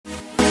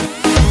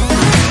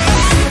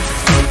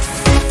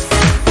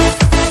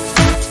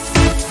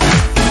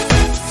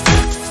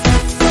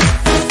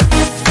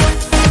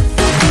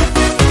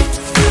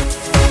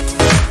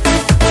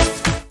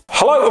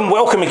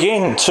Welcome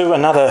again to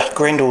another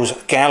Grendel's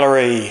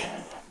Gallery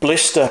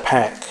blister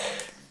pack.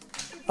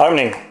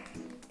 Opening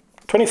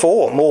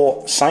 24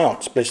 more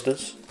Seance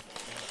blisters.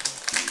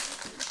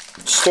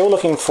 Still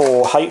looking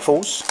for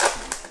Hatefuls.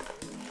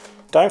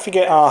 Don't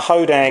forget our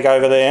Hodag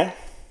over there.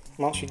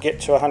 Once you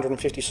get to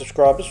 150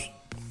 subscribers,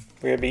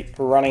 we'll be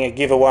running a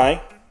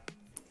giveaway.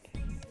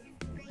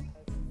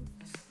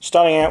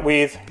 Starting out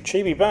with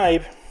Chibi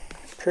Babe.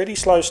 Pretty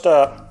slow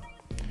start.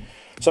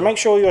 So make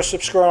sure you're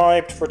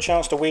subscribed for a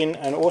chance to win,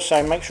 and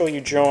also make sure you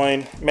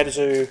join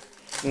MetaZoo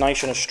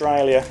Nation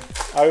Australia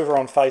over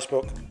on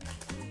Facebook.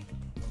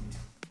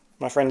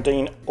 My friend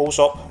Dean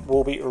Alsop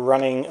will be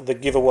running the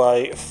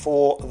giveaway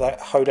for that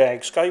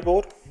Hodag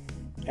skateboard,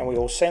 and we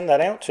will send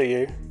that out to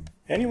you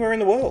anywhere in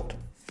the world.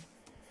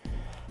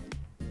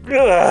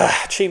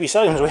 Chibi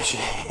Salem's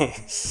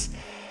Witches.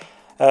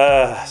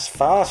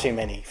 Far too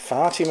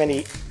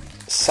many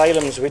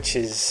Salem's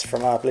Witches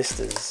from our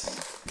blisters.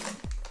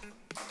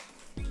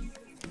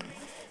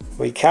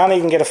 We can't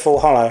even get a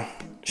full holo.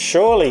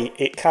 Surely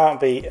it can't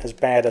be as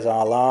bad as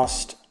our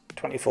last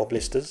 24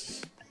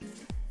 blisters.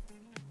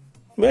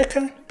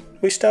 Okay,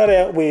 we start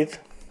out with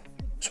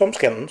Swamp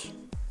Skeletons.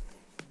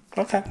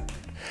 Okay.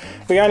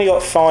 We only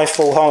got 5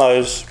 full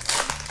holos.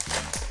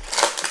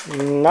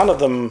 None of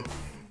them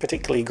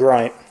particularly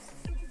great.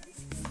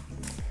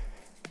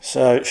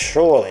 So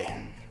surely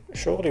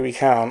we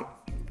can't.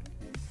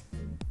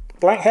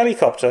 Black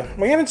Helicopter.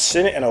 We haven't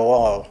seen it in a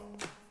while.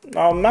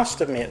 I must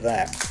admit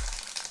that.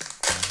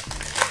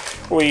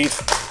 We've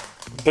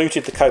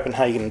booted the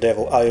Copenhagen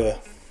Devil over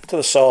to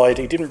the side.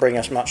 He didn't bring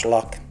us much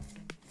luck.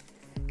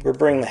 We'll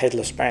bring the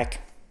Headless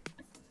back.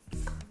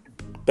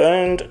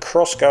 Burned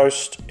Cross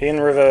Ghost in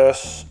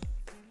reverse.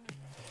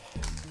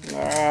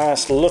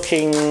 It's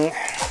looking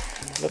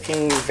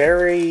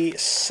very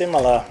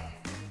similar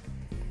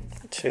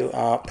to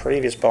our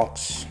previous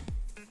box.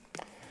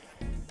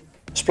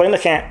 Splendor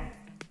Cat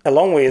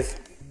along with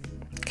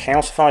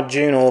Calcified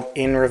June Orb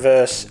in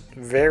reverse.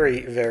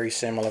 Very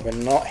similar. We're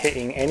not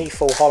hitting any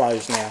full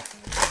holos now.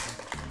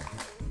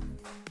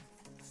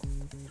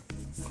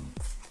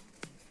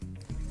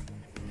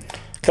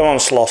 Come on,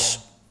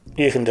 Sloss.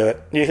 You can do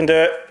it. You can do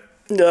it.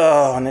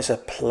 Oh, and there's a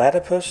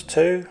platypus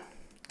too.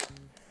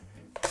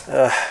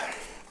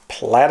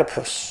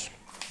 Platypus.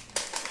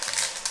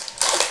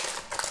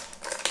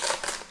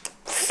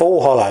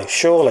 Full holo,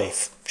 surely.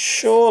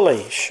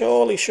 Surely.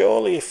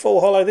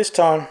 Full holo this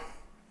time.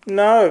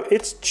 No,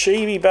 it's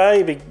Chibi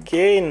Babe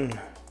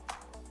again.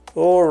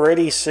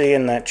 Already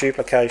seeing that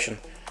duplication.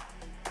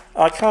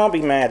 I can't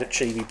be mad at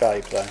Chibi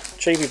Babe though.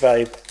 Chibi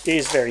Babe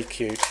is very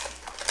cute.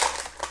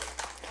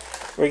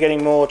 We're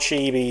getting more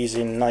Chibis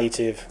in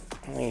native.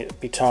 I think it'd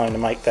be time to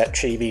make that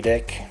Chibi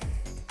deck.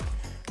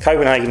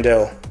 Copenhagen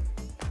Devil.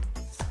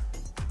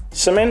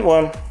 Cement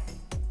Worm.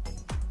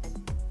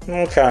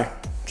 Okay.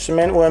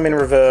 Cement Worm in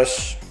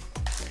reverse.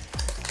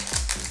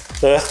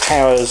 Earth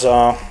Towers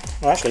are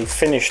actually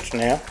finished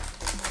now.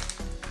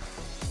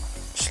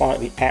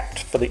 Slightly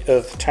apt for the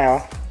Earth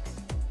Tower.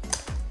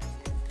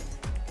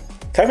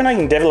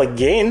 Copenhagen Devil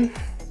again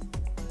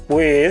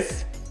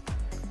with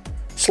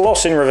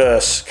Sloss in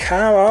reverse.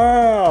 Come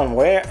on,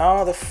 where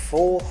are the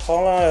full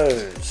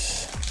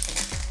holos?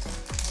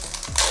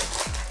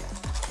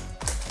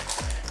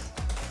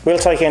 We'll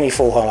take any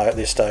full holo at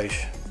this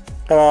stage.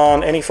 Come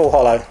on, any full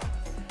holo.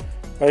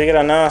 Well, you get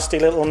a nasty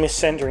little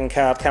miscentering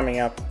card coming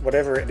up,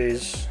 whatever it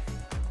is.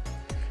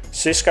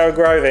 Cisco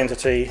Grove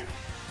Entity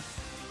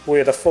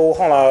with a full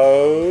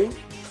holo.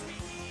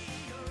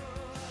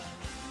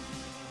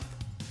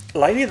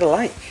 Lady of the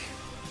Lake.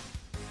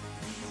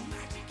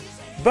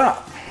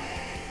 But,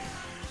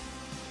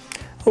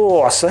 oh,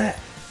 what's that?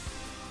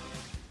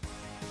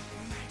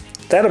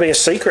 That'll be a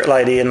secret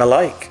lady in the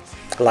lake.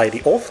 A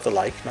lady off the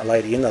lake, not a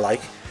lady in the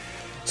lake.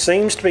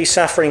 Seems to be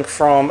suffering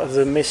from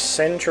the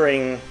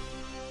miscentering.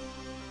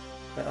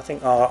 I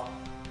think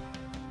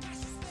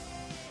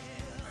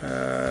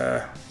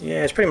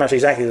yeah, it's pretty much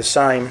exactly the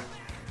same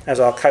as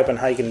our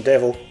Copenhagen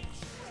Devil.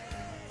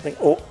 I think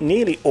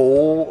nearly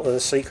all of the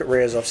secret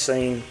rares I've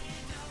seen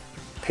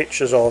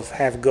pictures of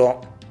have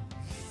got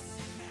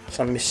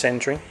some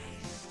miscentering.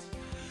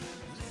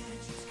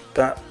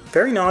 But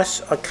very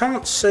nice. I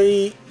can't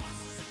see.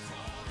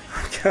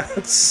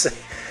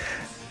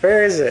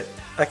 Where is it?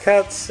 I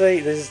can't see.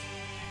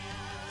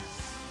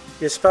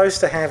 You're supposed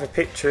to have a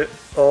picture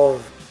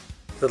of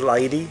the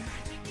lady,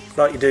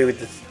 like you do with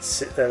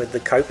the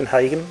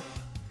Copenhagen.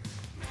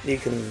 You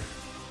can.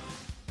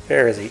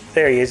 Where is he?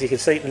 There he is. You can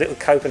see the little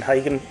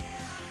Copenhagen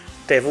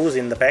devils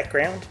in the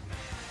background.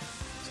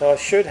 So I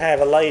should have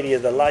a Lady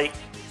of the Lake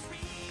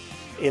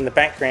in the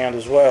background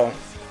as well.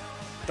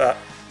 But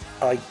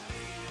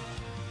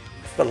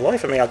for the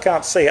life of me, I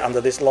can't see it under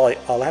this light.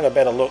 I'll have a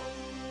better look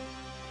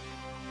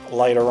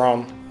later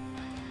on.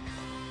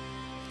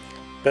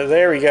 But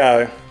there we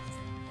go.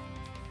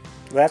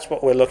 That's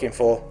what we're looking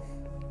for.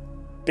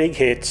 Big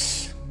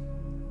hits.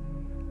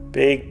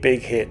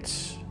 Big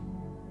hits.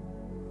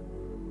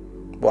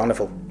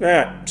 Wonderful.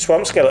 Yeah,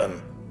 Swamp Skeleton.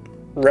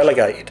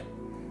 Relegated.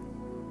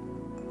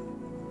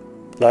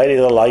 Lady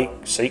of the Lake,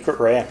 secret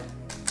rare.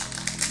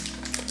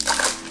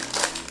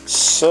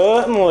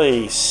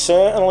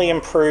 Certainly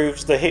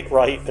improves the hit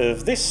rate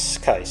of this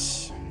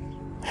case.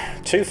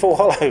 2 full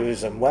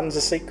hollows and 1's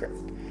a secret.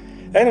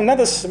 And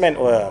another cement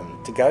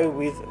worm to go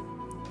with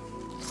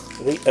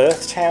the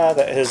Earth Tower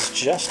that has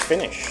just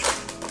finished.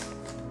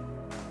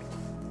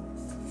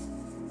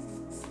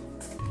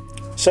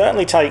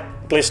 Certainly take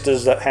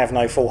blisters that have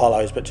no full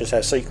hollows but just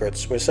have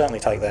secrets. We'll certainly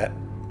take that.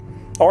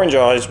 Orange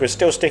eyes, we're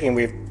still sticking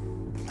with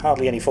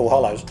hardly any full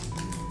hollows.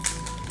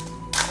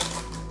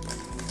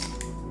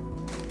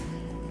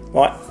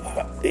 Right,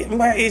 it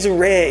is a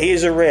rare, it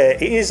is a rare,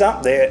 it is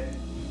up there.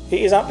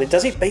 It is up there.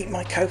 Does it beat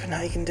my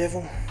Copenhagen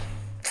Devil?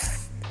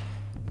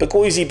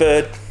 Bogoisy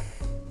Bird.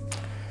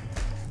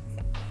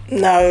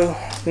 No,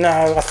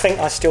 I think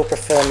I still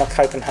prefer my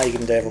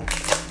Copenhagen Devil.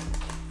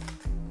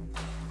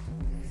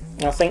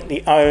 I think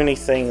the only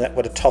thing that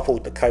would have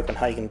toppled the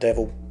Copenhagen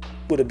Devil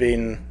would have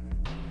been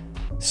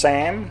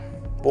Sam,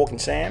 Walking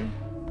Sam,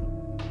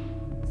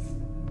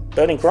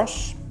 Burning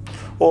Cross,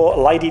 or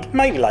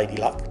maybe Lady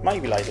Luck.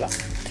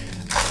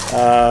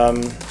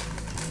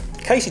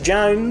 Casey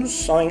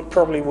Jones, I think,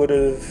 probably would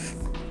have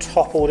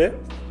toppled it.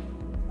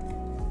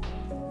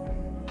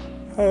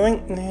 I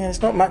think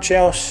there's not much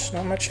else.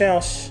 Round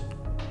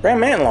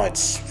Mountain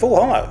Lights, full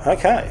hollow.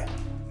 Okay,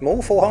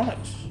 more full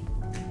hollows.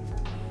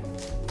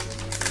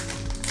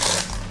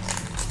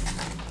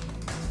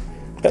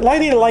 But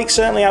Lady of the Lake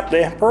certainly up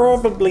there,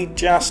 probably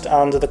just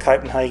under the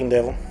Copenhagen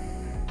Devil.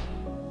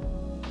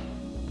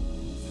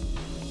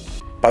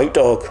 Boat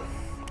Dog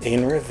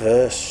in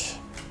reverse.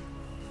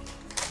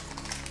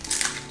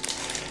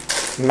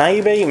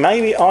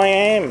 Maybe I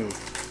am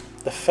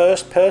the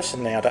first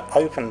person now to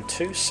open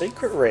 2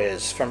 secret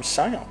rares from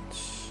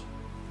Seance.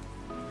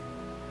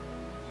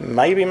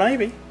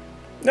 Maybe.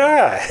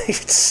 Ah,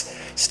 it's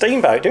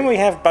Steamboat. Didn't we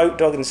have Boat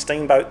Dog and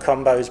Steamboat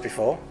combos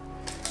before?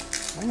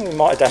 I think we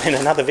might have done in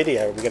another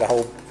video. We get a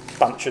whole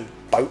bunch of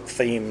boat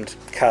themed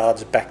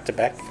cards back to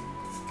back.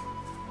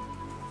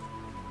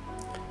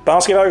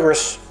 Basket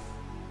Ogress.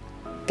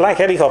 Black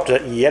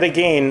Helicopter yet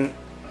again.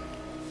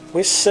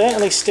 We're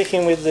certainly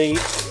sticking with the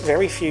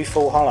very few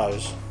full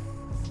hollows.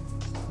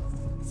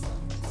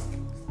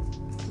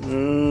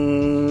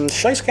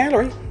 Chase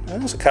Gallery.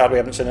 That's a card we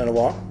haven't seen in a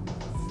while.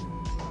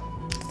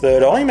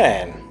 Third Eye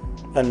Man.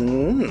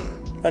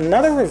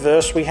 Another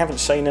reverse we haven't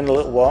seen in a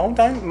little while.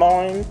 Don't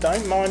mind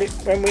it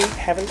when we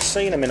haven't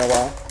seen them in a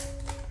while.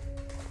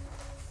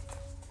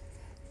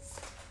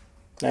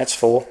 That's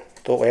 4.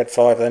 Thought we had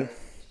 5 then.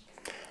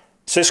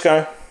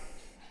 Cisco.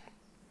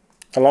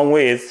 Along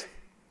with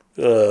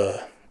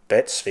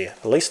Bet Sphere.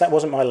 At least that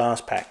wasn't my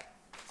last pack.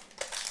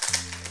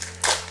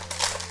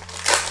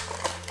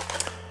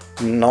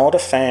 Not a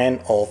fan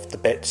of the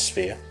Bet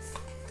Sphere.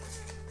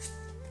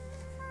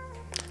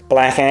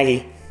 Black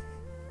Aggie.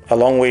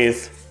 Along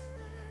with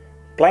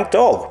Black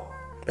Dog.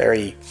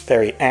 Very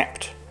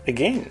apt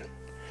again.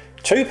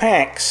 2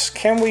 packs.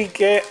 Can we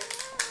get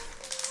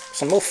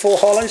some more full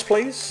hollows,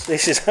 please?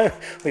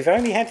 We've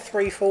only had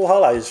 3 full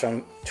hollows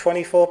from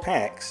 24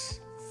 packs.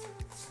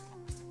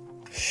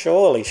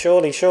 Surely.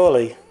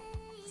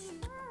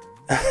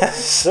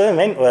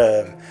 Cement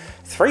worm.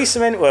 3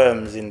 cement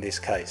worms in this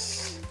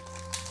case.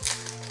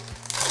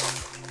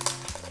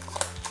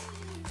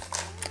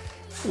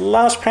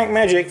 Last pack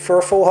magic for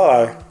a full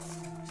hollow.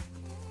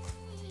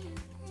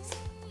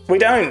 We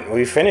don't.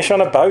 We finish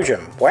on a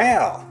Bojum.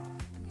 Wow.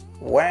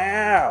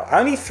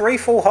 Only 3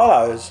 full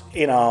hollows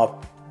in our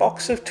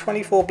box of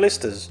 24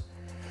 blisters.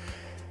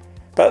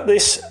 But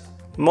this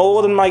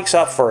more than makes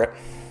up for it.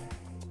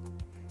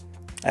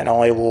 And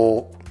I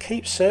will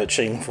keep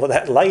searching for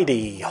that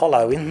lady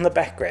hollow in the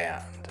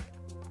background.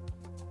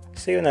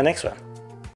 See you in the next one.